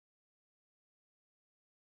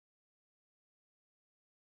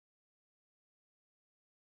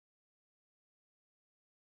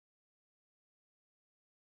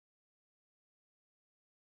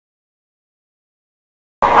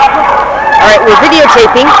Alright, we're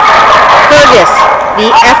videotaping Fergus, the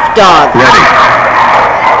F-dog. Ready.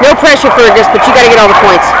 No pressure, Fergus, but you gotta get all the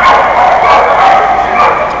points.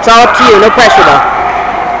 It's all up to you, no pressure though.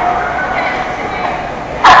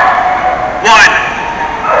 1,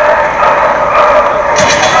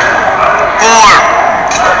 4,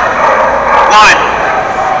 1.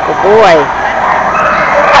 Good boy.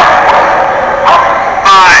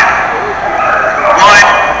 5, 1,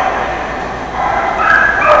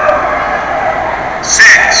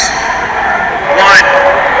 6, 1,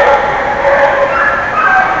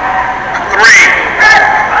 3,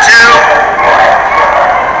 2,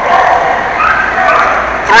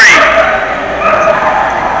 3,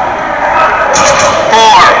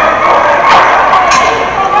 4,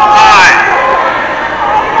 5,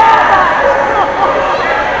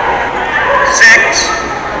 6,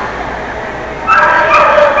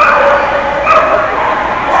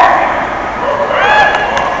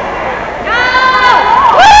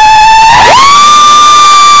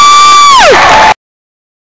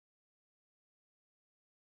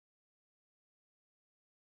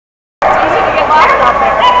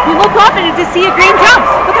 You look up and to see a green jump.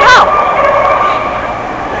 Look at how.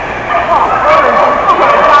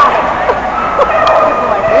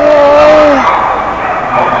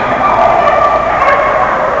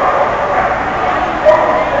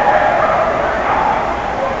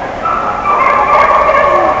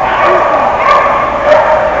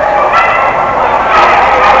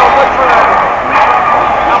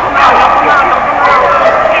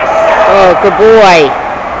 Oh, good boy.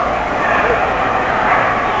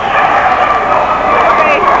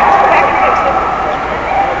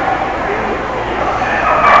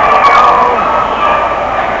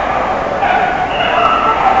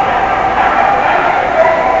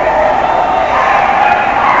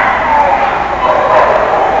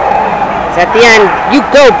 At the end, you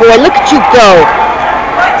go, boy. Look at you go.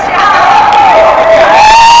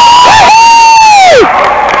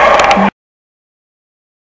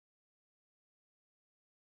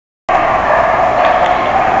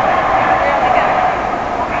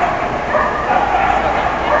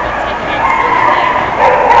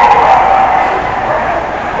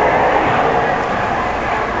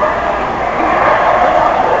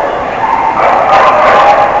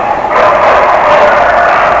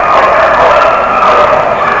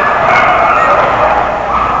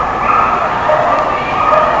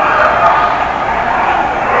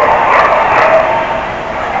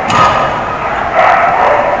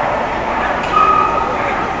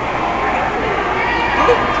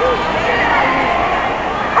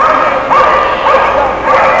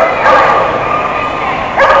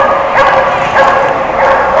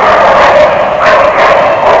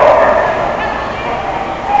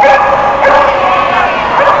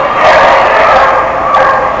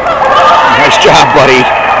 Nice job, buddy.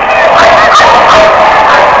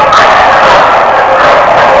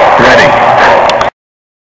 Ready.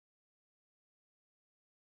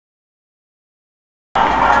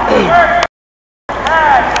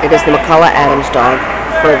 It is the McCullough Adams dog,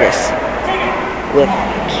 Fergus, with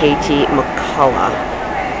Katie McCullough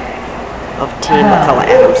of Team McCullough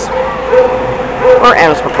Adams. Or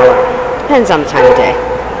Adams McCullough. Depends on the time of day.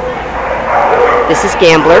 This is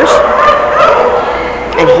Gamblers.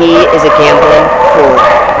 And he is a gambling fool.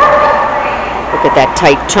 Look at that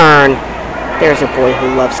tight turn. There's a boy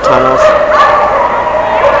who loves tunnels.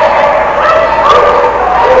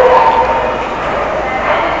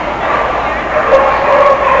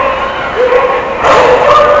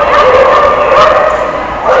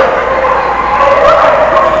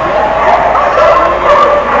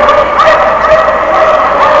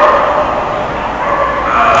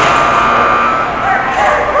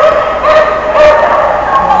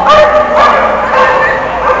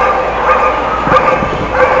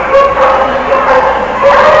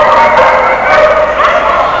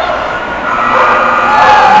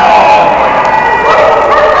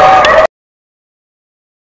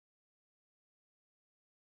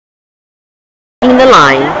 The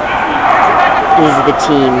line is the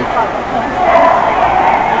team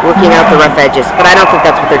working out the rough edges, but I don't think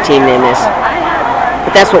that's what their team name is.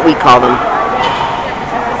 But that's what we call them.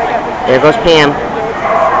 There goes Pam.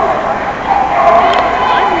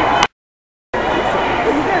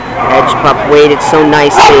 Edge pup waited so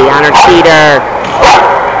nicely on her teeter.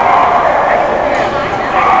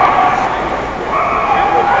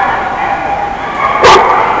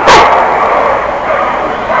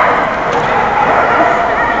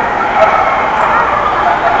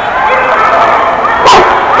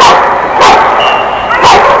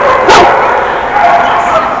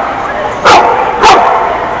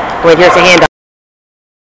 Wait, here's a handoff.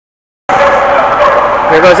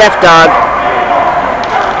 Here goes F-Dog.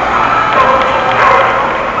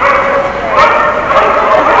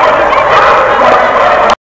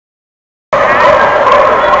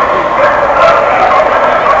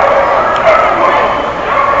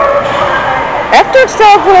 F-Dog's still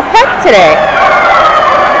a little pet today.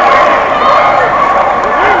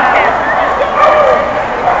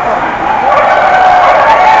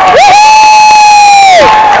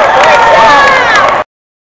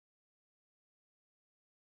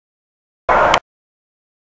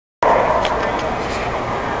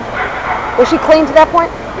 Was she clean to that point?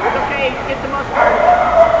 It was okay. Get the most part.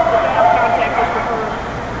 The contact was preferred.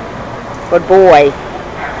 Good boy.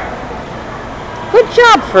 Good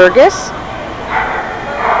job, Fergus.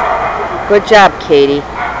 Good job, Katie.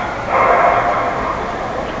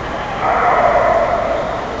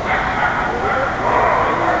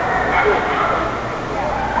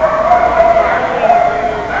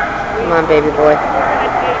 Come on, baby boy.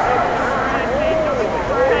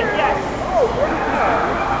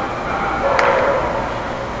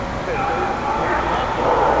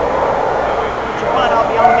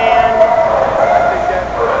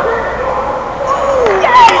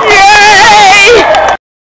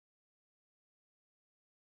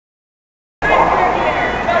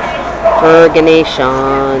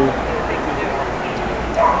 Ferganation.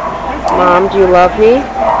 Mom, do you love me?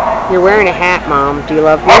 You're wearing a hat, Mom. Do you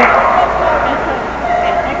love me?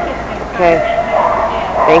 Okay.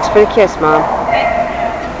 Thanks for the kiss, Mom.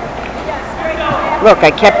 Look,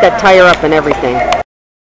 I kept that tire up and everything.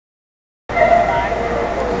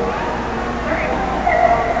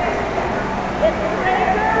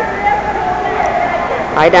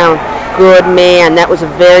 Lie down. Good man. That was a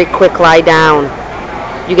very quick lie down.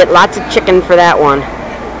 You get lots of chicken for that one.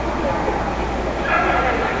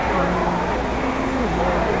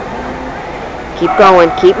 Keep going,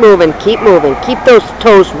 keep moving, keep moving. Keep those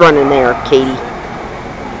toes running there, Katie.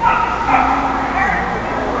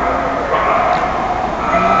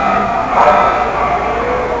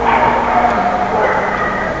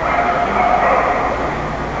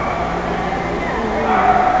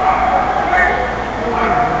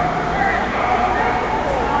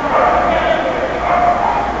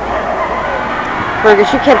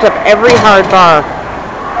 Fergus, you kept up every hard bar.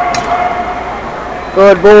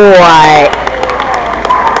 Good boy.